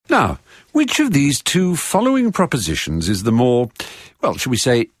Now, which of these two following propositions is the more, well, shall we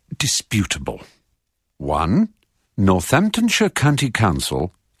say, disputable? 1. Northamptonshire County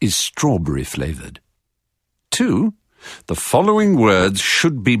Council is strawberry-flavoured. 2. The following words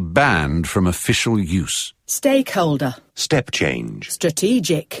should be banned from official use. Stakeholder. Step change.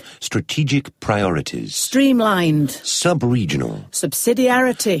 Strategic. Strategic priorities. Streamlined. Sub-regional.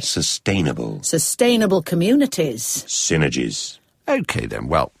 Subsidiarity. Sustainable. Sustainable communities. Synergies. OK then,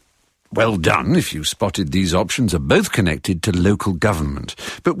 well done if you spotted these options are both connected to local government.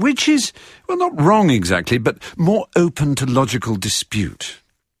 But which is, well, not wrong exactly, but more open to logical dispute?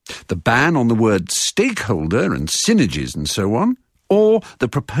 The ban on the word stakeholder and synergies and so on, or the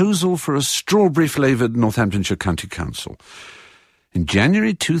proposal for a strawberry-flavoured Northamptonshire County Council? In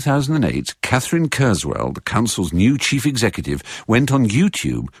January 2008, Catherine Kurzweil, the council's new chief executive, went on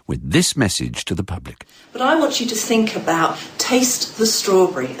YouTube with this message to the public. But I want you to think about taste the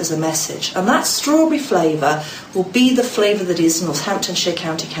strawberry as a message, and that strawberry flavour will be the flavour that is Northamptonshire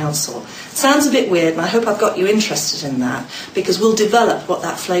County Council. Sounds a bit weird, and I hope I've got you interested in that, because we'll develop what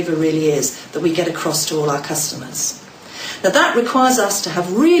that flavour really is that we get across to all our customers. Now that requires us to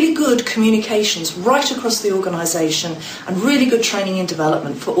have really good communications right across the organisation and really good training and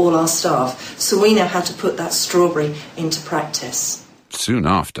development for all our staff, so we know how to put that strawberry into practice. Soon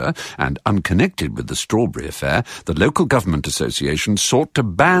after, and unconnected with the strawberry affair, the local government association sought to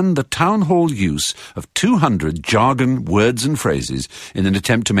ban the town hall use of 200 jargon words and phrases in an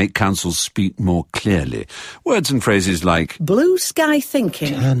attempt to make councils speak more clearly. Words and phrases like blue sky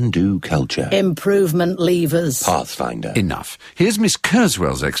thinking, can-do culture, improvement levers, pathfinder. Enough. Here's Miss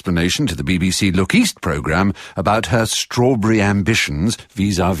Kurzweil's explanation to the BBC Look East programme about her strawberry ambitions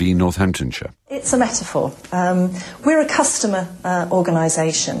vis-à-vis Northamptonshire. It's a metaphor. We're a customer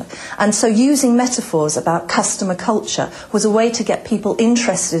organisation, and so using metaphors about customer culture was a way to get people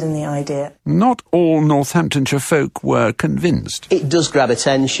interested in the idea. Not all Northamptonshire folk were convinced. It does grab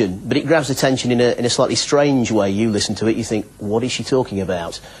attention, but it grabs attention in a slightly strange way. You listen to it, you think, what is she talking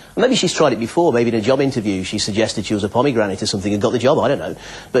about? And maybe she's tried it before, maybe in a job interview she suggested she was a pomegranate or something and got the job, I don't know.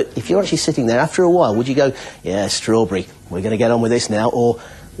 But if you're actually sitting there, after a while, would you go, yeah, strawberry, we're going to get on with this now, or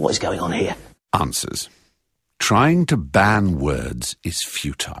what is going on here? Answers. Trying to ban words is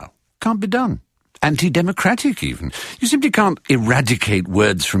futile. Can't be done. Anti-democratic, even. You simply can't eradicate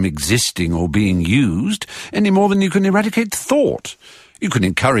words from existing or being used any more than you can eradicate thought. You can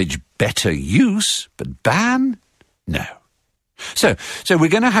encourage better use, but ban? No. So we're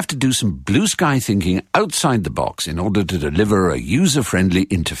going to have to do some blue sky thinking outside the box in order to deliver a user-friendly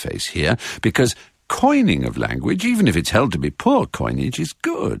interface here, because coining of language, even if it's held to be poor coinage, is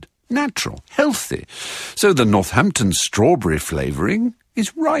good, natural, healthy. So the Northampton strawberry flavouring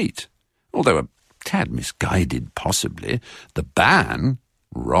is right, although a tad misguided possibly. The ban,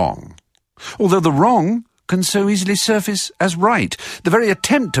 wrong. Although the wrong can so easily surface as right. The very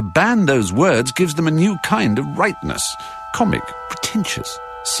attempt to ban those words gives them a new kind of rightness. Comic, pretentious,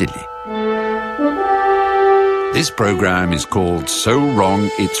 silly. This programme is called So Wrong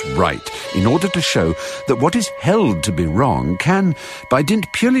It's Right, in order to show that what is held to be wrong can, by dint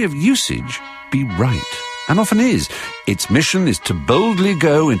purely of usage, be right, and often is. Its mission is to boldly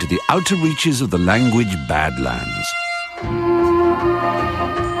go into the outer reaches of the language badlands.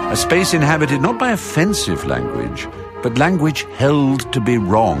 A space inhabited not by offensive language, but language held to be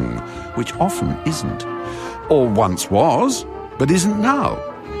wrong, which often isn't. Or once was, but isn't now.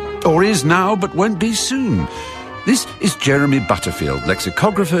 Or is now, but won't be soon. This is Jeremy Butterfield,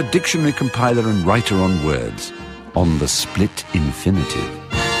 lexicographer, dictionary compiler and writer on words, on the split infinitive.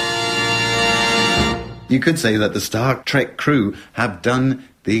 You could say that the Star Trek crew have done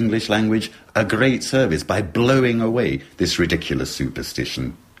the English language a great service by blowing away this ridiculous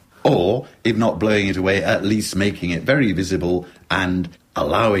superstition. Or, if not blowing it away, at least making it very visible and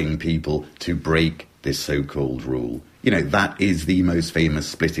allowing people to break this so-called rule. You know, that is the most famous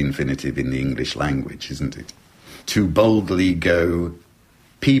split infinitive in the English language, isn't it? To boldly go.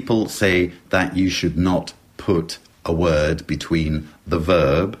 People say that you should not put a word between the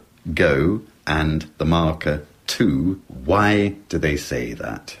verb, go, and the marker, to. Why do they say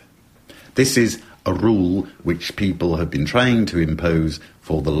that? This is a rule which people have been trying to impose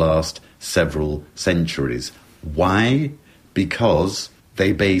for the last several centuries. Why? Because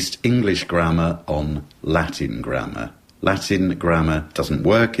they based English grammar on Latin grammar. Latin grammar doesn't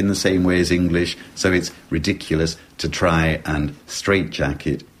work in the same way as English, so it's ridiculous to try and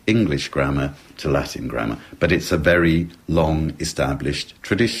straitjacket English grammar to Latin grammar. But it's a very long established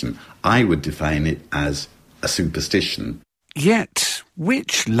tradition. I would define it as a superstition. Yet,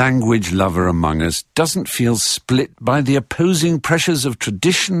 Which language lover among us doesn't feel split by the opposing pressures of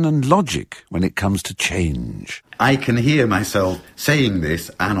tradition and logic when it comes to change? I can hear myself saying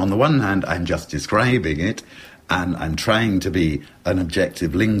this, and on the one hand, I'm just describing it, and I'm trying to be an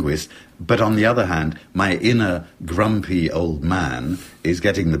objective linguist, but on the other hand, my inner grumpy old man is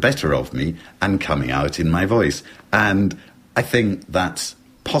getting the better of me and coming out in my voice. And I think that's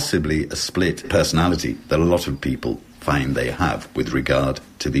possibly a split personality that a lot of people find they have with regard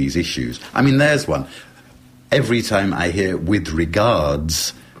to these issues. I mean, there's one. Every time I hear "with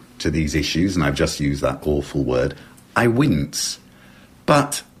regards" to these issues, and I've just used that awful word, I wince.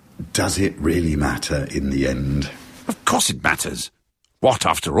 But does it really matter in the end? Of course it matters. What,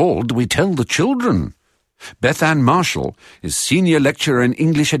 after all, do we tell the children? Beth Ann Marshall is Senior Lecturer in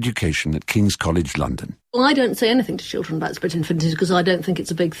English Education at King's College London. Well, I don't say anything to children about split infinitive because I don't think it's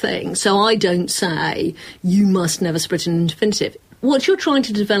a big thing. So I don't say, you must never split an infinitive. What you're trying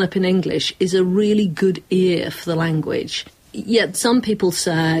to develop in English is a really good ear for the language. Yet some people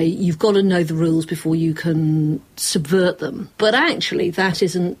say you've got to know the rules before you can subvert them. But actually that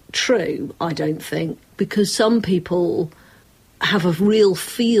isn't true, I don't think, because some people have a real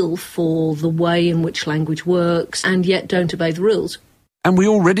feel for the way in which language works and yet don't obey the rules. And we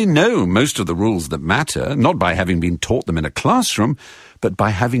already know most of the rules that matter, not by having been taught them in a classroom, but by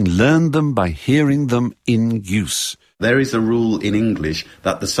having learned them by hearing them in use. There is a rule in English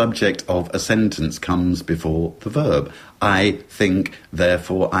that the subject of a sentence comes before the verb. I think,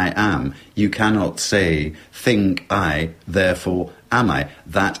 therefore I am. You cannot say, think I, therefore am I.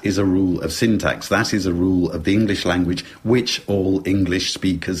 That is a rule of syntax. That is a rule of the English language which all English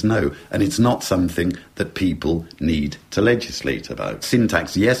speakers know. And it's not something that people need to legislate about.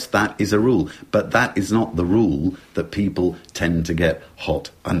 Syntax, yes, that is a rule, but that is not the rule that people tend to get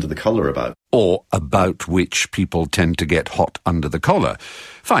hot under the collar about. Or about which people tend to get hot under the collar.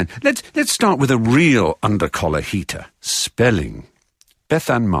 Fine, let's start with a real under-collar heater. Spelling. Beth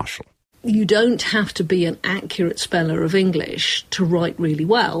Ann Marshall. You don't have to be an accurate speller of English to write really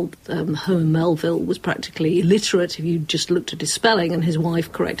well. Herman Melville was practically illiterate if you just looked at his spelling, and his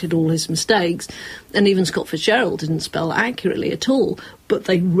wife corrected all his mistakes. And even Scott Fitzgerald didn't spell accurately at all, but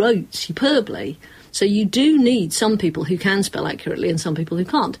they wrote superbly. So you do need some people who can spell accurately and some people who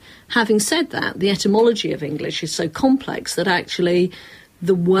can't. Having said that, the etymology of English is so complex that actually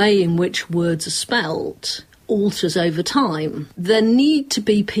the way in which words are spelt alters over time. There need to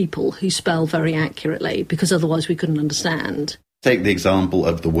be people who spell very accurately because otherwise we couldn't understand. Take the example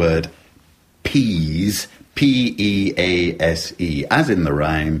of the word peas, P-E-A-S-E, as in the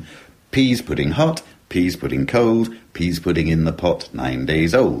rhyme, peas pudding hot, peas pudding cold, peas pudding in the pot 9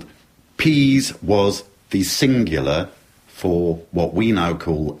 days old. Peas was the singular for what we now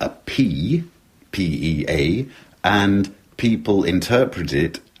call a P, P-E-A, and people interpret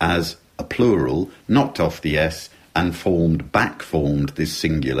it as a plural, knocked off the S and back-formed this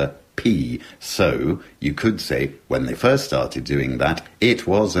singular P. So you could say, when they first started doing that, it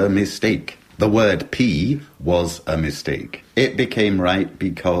was a mistake. The word P was a mistake. It became right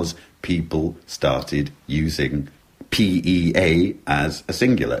because people started using P-E-A as a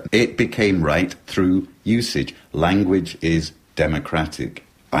singular. It became right through usage. Language is democratic,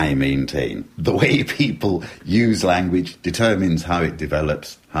 I maintain. The way people use language determines how it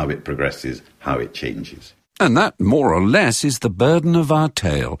develops, how it progresses, how it changes. And that, more or less, is the burden of our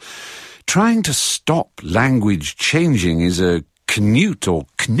tale. Trying to stop language changing is a Canute or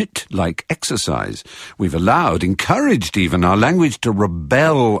Knut-like exercise. We've encouraged even, our language to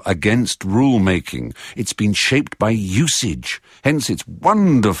rebel against rule-making. It's been shaped by usage, hence its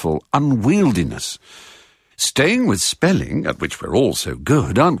wonderful unwieldiness. Staying with spelling, at which we're all so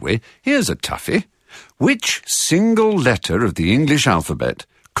good, aren't we? Here's a toughie. Which single letter of the English alphabet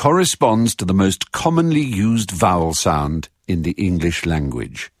corresponds to the most commonly used vowel sound in the English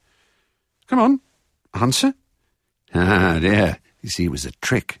language? Come on, answer. Ah, dear. You see, it was a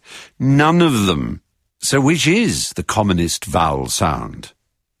trick. None of them. So which is the commonest vowel sound?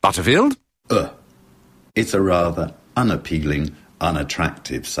 Butterfield? It's a rather unappealing,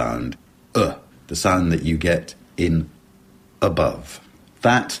 unattractive sound. The sound that you get in above.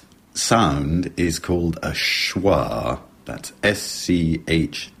 That sound is called a schwa. That's S-C-H-W-A.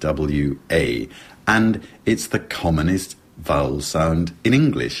 And it's the commonest vowel sound in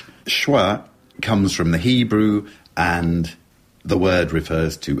English. Schwa comes from the Hebrew, and the word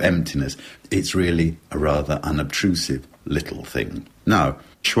refers to emptiness. It's really a rather unobtrusive little thing. Now,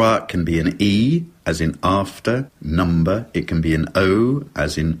 schwa can be an E, as in after, number. It can be an O,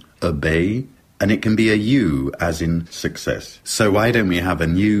 as in obey. And it can be a U, as in success. So why don't we have a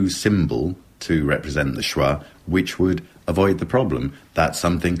new symbol to represent the schwa, which would avoid the problem. That's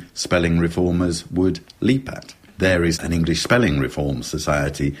something spelling reformers would leap at. There is an English Spelling Reform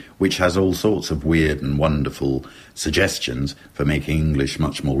Society which has all sorts of weird and wonderful suggestions for making English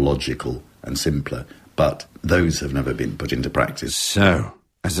much more logical and simpler, but those have never been put into practice. So,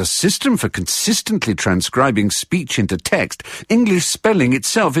 as a system for consistently transcribing speech into text, English spelling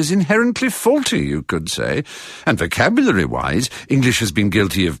itself is inherently faulty, you could say. And vocabulary-wise, English has been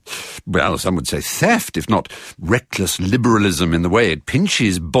guilty of, well, some would say theft, if not reckless liberalism in the way it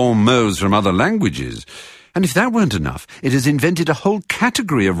pinches bon mots from other languages. And if that weren't enough, it has invented a whole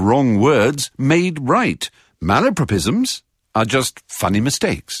category of wrong words made right. Malapropisms are just funny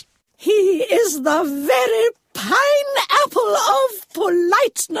mistakes. He is the very pineapple of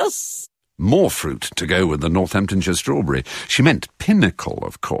politeness. More fruit to go with the Northamptonshire strawberry. She meant pinnacle,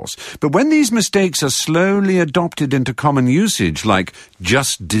 of course. But when these mistakes are slowly adopted into common usage, like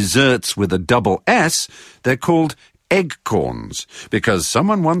just desserts with a double S, they're called eggcorns, because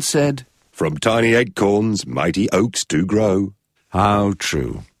someone once said, "From tiny acorns, mighty oaks do grow." How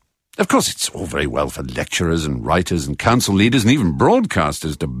true. Of course, it's all very well for lecturers and writers and council leaders and even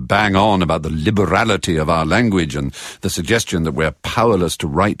broadcasters to bang on about the liberality of our language and the suggestion that we're powerless to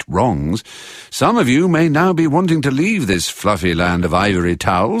right wrongs. Some of you may now be wanting to leave this fluffy land of ivory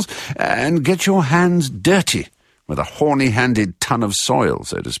towels and get your hands dirty with a horny-handed ton of soil,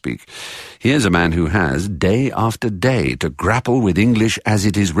 so to speak. Here's a man who has, day after day, to grapple with English as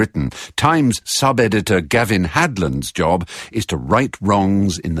it is written. Times sub-editor Gavin Hadland's job is to right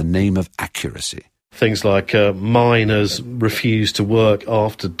wrongs in the name of accuracy. Things like miners refuse to work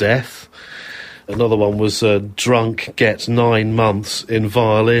after death. Another one was drunk gets 9 months in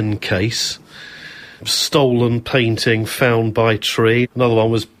violin case. Stolen painting found by tree. Another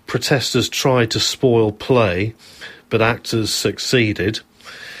one was protesters tried to spoil play, but actors succeeded.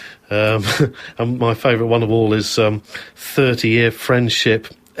 And my favourite one of all is 30-year friendship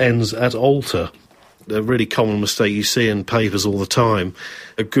ends at altar. A really common mistake you see in papers all the time.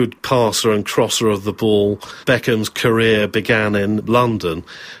 A good passer and crosser of the ball. Beckham's career began in London.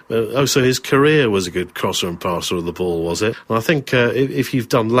 So his career was a good crosser and passer of the ball, was it? And I think if you've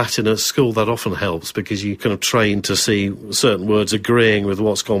done Latin at school, that often helps because you kind of train to see certain words agreeing with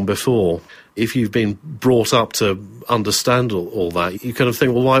what's gone before. If you've been brought up to understand all that, you kind of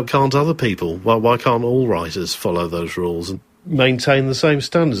think, well, why can't other people? Why can't all writers follow those rules and maintain the same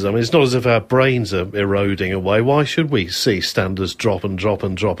standards? I mean, it's not as if our brains are eroding away. Why should we see standards drop and drop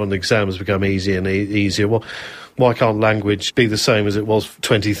and drop and exams become easier and easier? Well, why can't language be the same as it was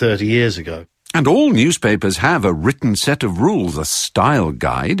 20, 30 years ago? And all newspapers have a written set of rules, a style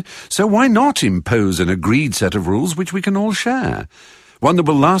guide, so why not impose an agreed set of rules which we can all share? One that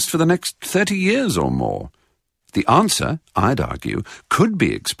will last for the next 30 years or more. The answer, I'd argue, could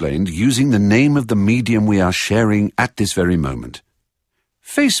be explained using the name of the medium we are sharing at this very moment.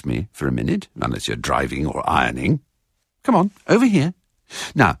 Face me for a minute, unless you're driving or ironing. Come on, over here.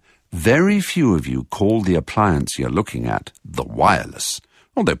 Now, very few of you call the appliance you're looking at the wireless,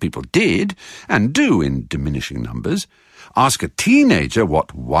 although people did, and do in diminishing numbers. Ask a teenager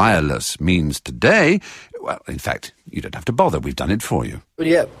what wireless means today. Well, in fact, you don't have to bother. We've done it for you. Well,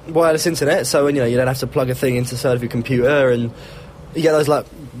 you get wireless internet, so you don't have to plug a thing into the side of your computer, and you get those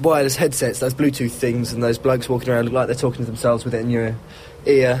wireless headsets, those Bluetooth things, and those blokes walking around look like they're talking to themselves with it in your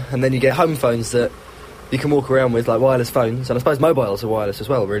ear. And then you get home phones that you can walk around with, like wireless phones, and I suppose mobiles are wireless as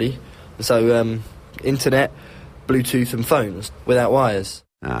well, really. So internet, Bluetooth, and phones without wires.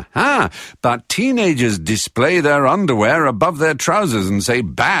 Aha! But teenagers display their underwear above their trousers and say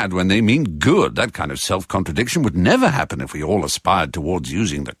bad when they mean good. That kind of self-contradiction would never happen if we all aspired towards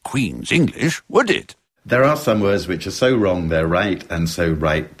using the Queen's English, would it? There are some words which are so wrong they're right, and so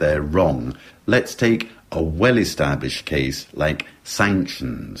right they're wrong. Let's take a well-established case like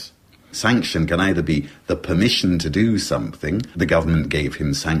sanctions. Sanction can either be the permission to do something, the government gave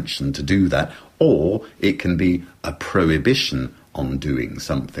him sanction to do that, or it can be a prohibition on doing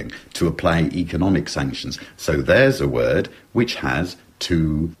something, to apply economic sanctions. So there's a word which has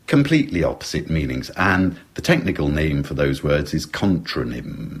two completely opposite meanings, and the technical name for those words is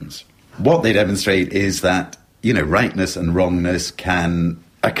contronyms. What they demonstrate is that, rightness and wrongness can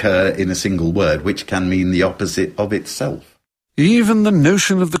occur in a single word, which can mean the opposite of itself. Even the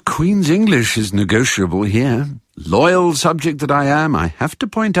notion of the Queen's English is negotiable here. Loyal subject that I am, I have to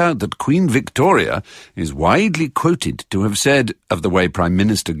point out that Queen Victoria is widely quoted to have said of the way Prime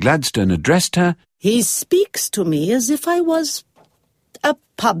Minister Gladstone addressed her, He speaks to me as if I was a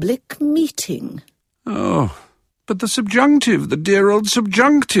public meeting. Oh, but the subjunctive, the dear old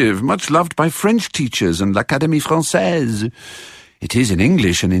subjunctive, much loved by French teachers and l'Académie Française. It is in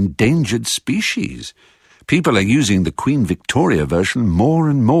English an endangered species. People are using the Queen Victoria version more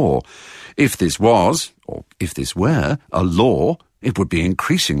and more. If this was, or if this were, a law, it would be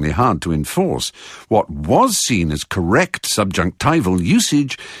increasingly hard to enforce. What was seen as correct subjunctival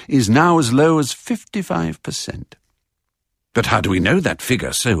usage is now as low as 55%. But how do we know that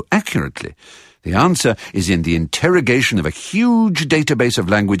figure so accurately? The answer is in the interrogation of a huge database of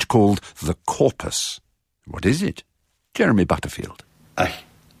language called the corpus. What is it? Jeremy Butterfield. A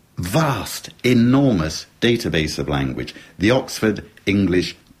vast, enormous database of language, the Oxford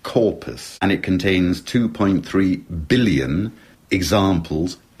English corpus, and it contains 2.3 billion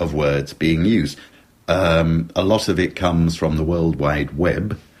examples of words being used. A lot of it comes from the World Wide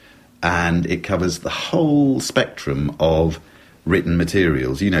Web, and it covers the whole spectrum of written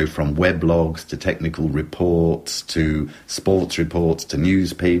materials, from weblogs to technical reports to sports reports to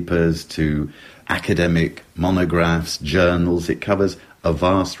newspapers to academic monographs, journals. It covers a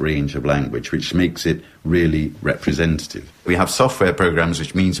vast range of language, which makes it really representative. We have software programs,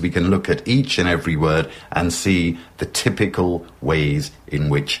 which means we can look at each and every word and see the typical ways in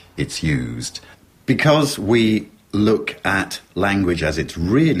which it's used. Because we look at language as it's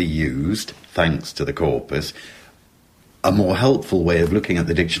really used, thanks to the corpus, a more helpful way of looking at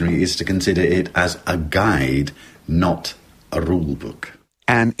the dictionary is to consider it as a guide, not a rule book.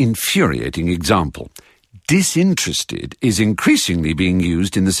 An infuriating example. Disinterested is increasingly being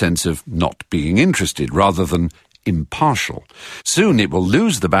used in the sense of not being interested rather than impartial. Soon it will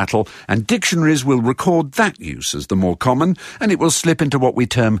lose the battle, and dictionaries will record that use as the more common, and it will slip into what we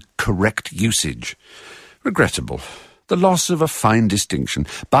term correct usage. Regrettable. The loss of a fine distinction,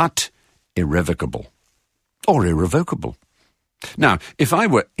 but irrevocable. Or irrevocable. Now, if I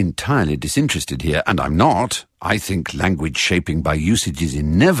were entirely disinterested here, and I'm not, I think language shaping by usage is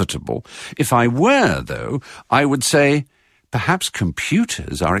inevitable. If I were, though, I would say, perhaps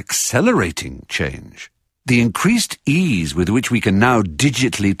computers are accelerating change. The increased ease with which we can now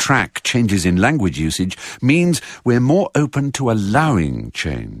digitally track changes in language usage means we're more open to allowing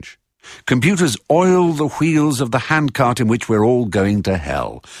change. Computers oil the wheels of the handcart in which we're all going to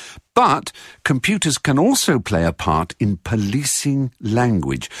hell. But computers can also play a part in policing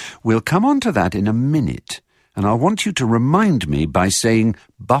language. We'll come on to that in a minute, and I want you to remind me by saying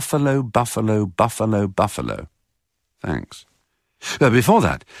buffalo, buffalo, buffalo, buffalo. Thanks. But before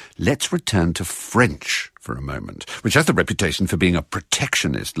that, let's return to French for a moment, which has the reputation for being a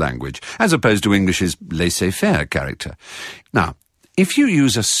protectionist language, as opposed to English's laissez-faire character. Now, if you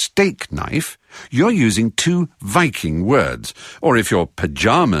use a steak knife, you're using two Viking words. Or if your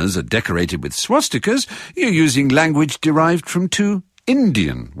pyjamas are decorated with swastikas, you're using language derived from two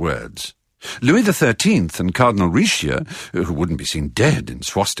Indian words. Louis XIII and Cardinal Richelieu, who wouldn't be seen dead in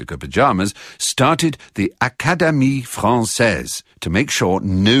swastika pyjamas, started the Académie Française to make sure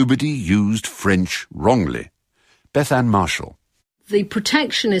nobody used French wrongly. Beth Ann Marshall. The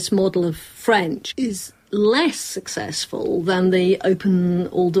protectionist model of French is less successful than the open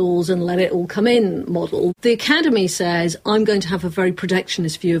all doors and let it all come in model. The Academy says, I'm going to have a very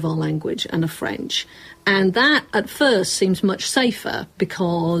protectionist view of our language and of French. And that, at first, seems much safer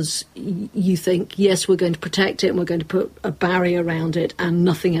because you think, yes, we're going to protect it and we're going to put a barrier around it and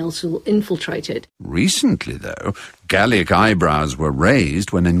nothing else will infiltrate it. Recently, though, Gallic eyebrows were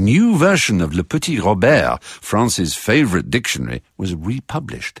raised when a new version of Le Petit Robert, France's favourite dictionary, was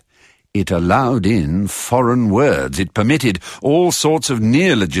republished. It allowed in foreign words. It permitted all sorts of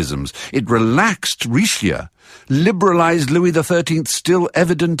neologisms. It relaxed Richelieu, liberalised Louis XIII's still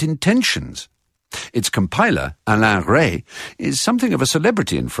evident intentions. Its compiler, Alain Ray, is something of a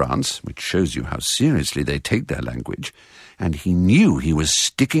celebrity in France, which shows you how seriously they take their language, and he knew he was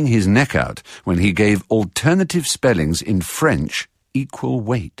sticking his neck out when he gave alternative spellings in French equal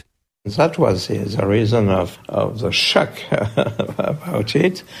weight. That was the reason of the shock about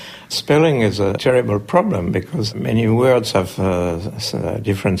it. Spelling is a terrible problem because many words have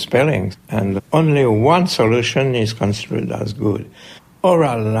different spellings, and only one solution is considered as good.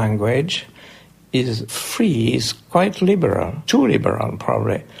 Oral language is free, is quite liberal, too liberal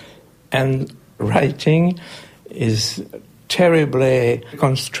probably, and writing is terribly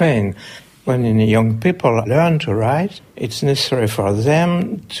constrained. When young people learn to write, it's necessary for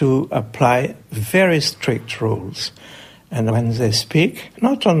them to apply very strict rules. And when they speak,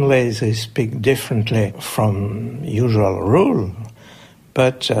 not only they speak differently from usual rule,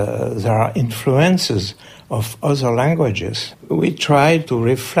 but there are influences of other languages. We try to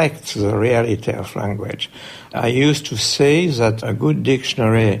reflect the reality of language. I used to say that a good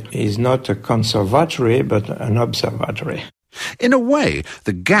dictionary is not a conservatory, but an observatory. In a way,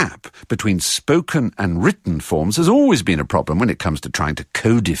 the gap between spoken and written forms has always been a problem when it comes to trying to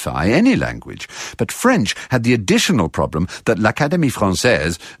codify any language. But French had the additional problem that l'Académie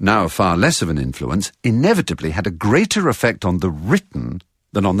Française, now far less of an influence, inevitably had a greater effect on the written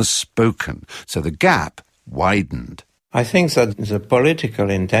than on the spoken. So the gap widened. I think that the political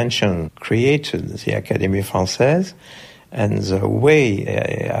intention created the Académie Française, and the way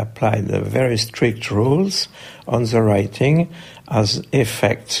applied the very strict rules on the writing has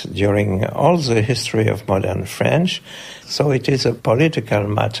effect during all the history of modern French. So it is a political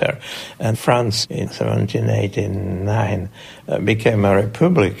matter. And France in 1789 became a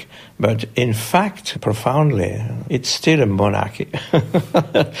republic, but in fact, profoundly, it's still a monarchy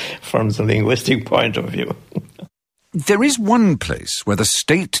from the linguistic point of view. There is one place where the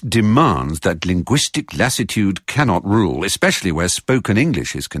state demands that linguistic lassitude cannot rule, especially where spoken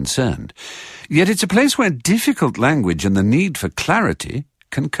English is concerned. Yet it's a place where difficult language and the need for clarity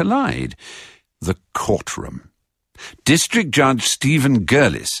can collide. The courtroom. District Judge Stephen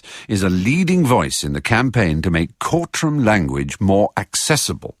Gurlis is a leading voice in the campaign to make courtroom language more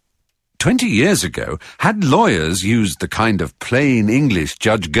accessible. 20 years ago, had lawyers used the kind of plain English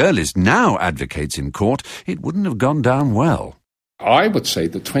Judge Gurlis now advocates in court, it wouldn't have gone down well. I would say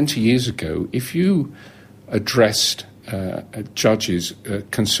that 20 years ago, if you addressed judges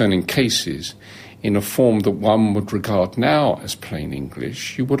concerning cases in a form that one would regard now as plain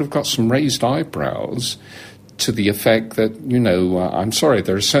English, you would have got some raised eyebrows to the effect that, I'm sorry,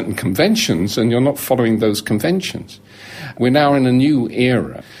 there are certain conventions and you're not following those conventions. We're now in a new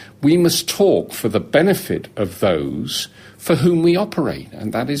era. We must talk for the benefit of those for whom we operate,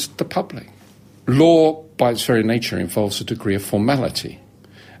 and that is the public. Law, by its very nature, involves a degree of formality,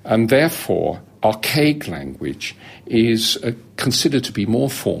 and therefore archaic language is considered to be more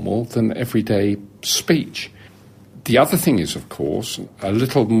formal than everyday speech. The other thing is, of course, a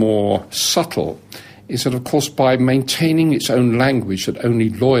little more subtle, is that, of course, by maintaining its own language that only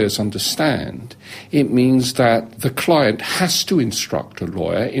lawyers understand, it means that the client has to instruct a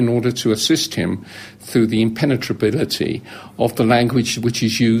lawyer in order to assist him through the impenetrability of the language which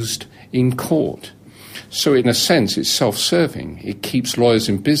is used in court. So in a sense, it's self-serving. It keeps lawyers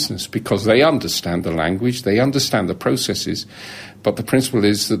in business because they understand the language, they understand the processes, but the principle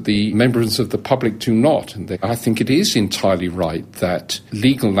is that the members of the public do not. And I think it is entirely right that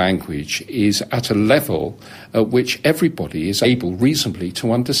legal language is at a level at which everybody is able reasonably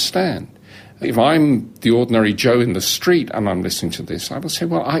to understand. If I'm the ordinary Joe in the street and I'm listening to this, I will say,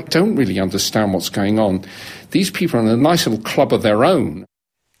 well, I don't really understand what's going on. These people are in a nice little club of their own.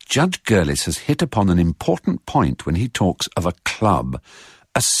 Judge Gurlis has hit upon an important point when he talks of a club,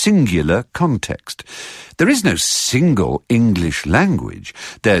 a singular context. There is no single English language.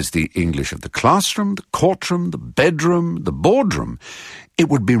 There's the English of the classroom, the courtroom, the bedroom, the boardroom. It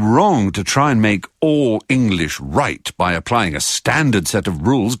would be wrong to try and make all English right by applying a standard set of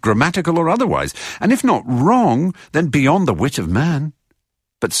rules, grammatical or otherwise, and if not wrong, then beyond the wit of man.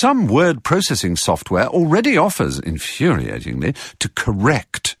 But some word processing software already offers, infuriatingly, to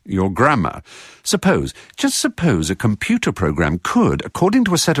correct your grammar. Just suppose a computer program could, according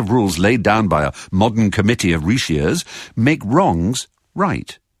to a set of rules laid down by a modern committee of Richelieu's, make wrongs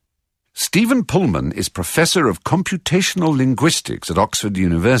right. Stephen Pullman is Professor of Computational Linguistics at Oxford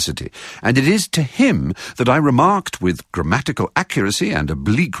University, and it is to him that I remarked with grammatical accuracy and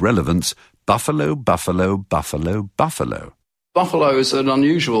oblique relevance, buffalo, buffalo, buffalo, buffalo. Buffalo is an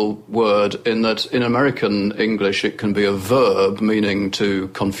unusual word in that in American English it can be a verb meaning to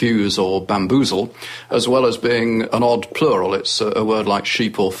confuse or bamboozle, as well as being an odd plural. It's a word like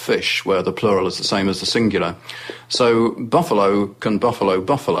sheep or fish, where the plural is the same as the singular. So buffalo can buffalo,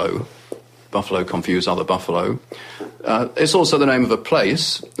 buffalo confuse other buffalo. It's also the name of a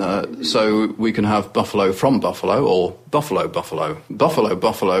place, so we can have buffalo from Buffalo or buffalo, buffalo. Buffalo,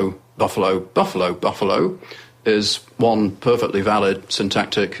 buffalo, buffalo, buffalo, buffalo is one perfectly valid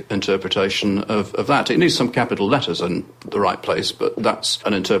syntactic interpretation of that. It needs some capital letters in the right place, but that's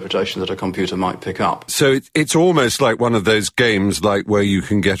an interpretation that a computer might pick up. So it's almost like one of those games like where you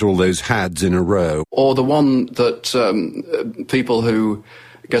can get all those hads in a row. Or the one that people who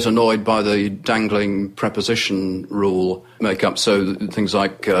get annoyed by the dangling preposition rule make up. So things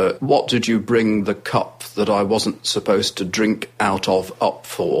like, what did you bring the cup that I wasn't supposed to drink out of up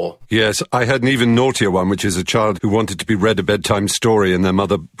for? Yes, I had an even naughtier one, which is a child who wanted to be read a bedtime story and their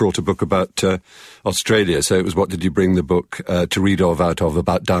mother brought a book about Australia. So it was, what did you bring the book to read out of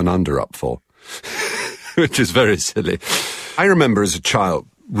about Down Under up for? Which is very silly. I remember as a child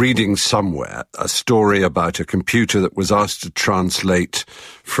reading somewhere a story about a computer that was asked to translate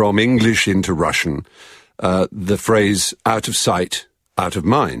from English into Russian the phrase out of sight, out of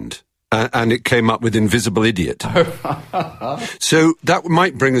mind. And it came up with invisible idiot. So that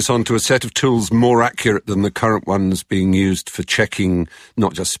might bring us on to a set of tools more accurate than the current ones being used for checking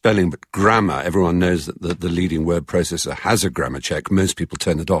not just spelling but grammar. Everyone knows that the leading word processor has a grammar check. Most people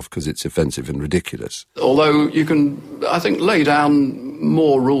turn it off because it's offensive and ridiculous. Although you can, I think, lay down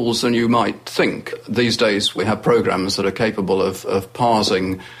more rules than you might think. These days we have programs that are capable of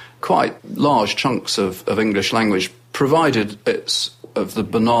parsing quite large chunks of English language, provided it's of the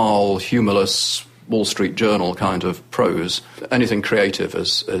banal, humourless, Wall Street Journal kind of prose. Anything creative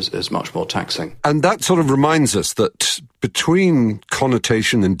is much more taxing. And that sort of reminds us that between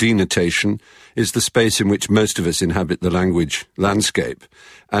connotation and denotation is the space in which most of us inhabit the language landscape.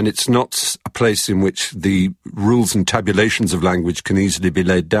 And it's not a place in which the rules and tabulations of language can easily be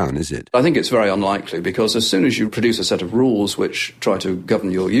laid down, is it? I think it's very unlikely, because as soon as you produce a set of rules which try to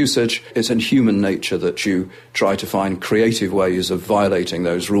govern your usage, it's in human nature that you try to find creative ways of violating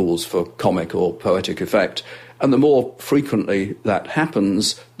those rules for comic or poetic effect. And the more frequently that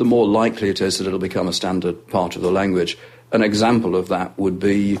happens, the more likely it is that it'll become a standard part of the language. An example of that would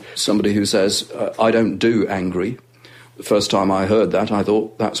be somebody who says, I don't do angry. The first time I heard that, I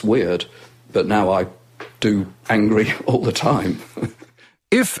thought, that's weird. But now I do angry all the time.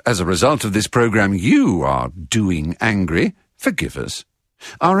 If, as a result of this programme, you are doing angry, forgive us.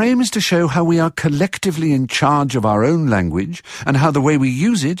 Our aim is to show how we are collectively in charge of our own language and how the way we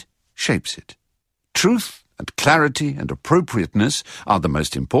use it shapes it. Truth and clarity and appropriateness are the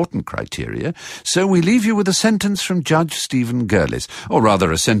most important criteria, so we leave you with a sentence from Judge Stephen Gurlis, or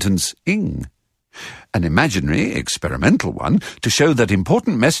rather a sentence-ing. An imaginary, experimental one, to show that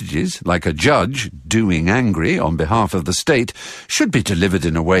important messages, like a judge doing angry on behalf of the state, should be delivered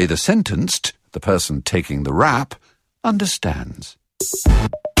in a way the sentenced, the person taking the rap, understands.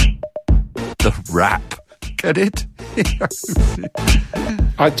 The rap. Get it?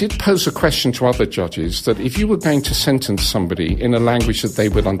 I did pose a question to other judges that if you were going to sentence somebody in a language that they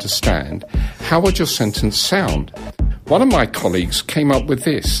would understand, how would your sentence sound? One of my colleagues came up with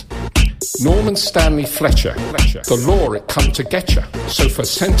this. Norman Stanley Fletcher, the law it come to get ya. So for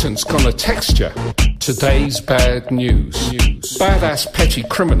sentence gonna text ya. Today's bad news. Badass petty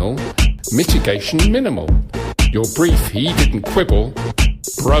criminal, mitigation minimal. Your brief, he didn't quibble.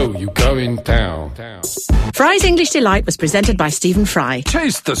 Bro, you going down. Fry's English Delight was presented by Stephen Fry.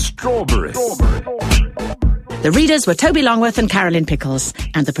 Taste the strawberry. The readers were Toby Longworth and Carolyn Pickles,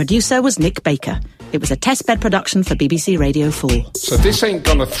 and the producer was Nick Baker. It was a testbed production for BBC Radio 4. So this ain't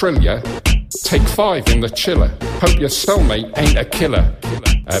gonna thrill ya. Take 5 in the chiller. Hope your cellmate ain't a killer.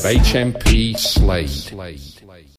 At HMP Slade.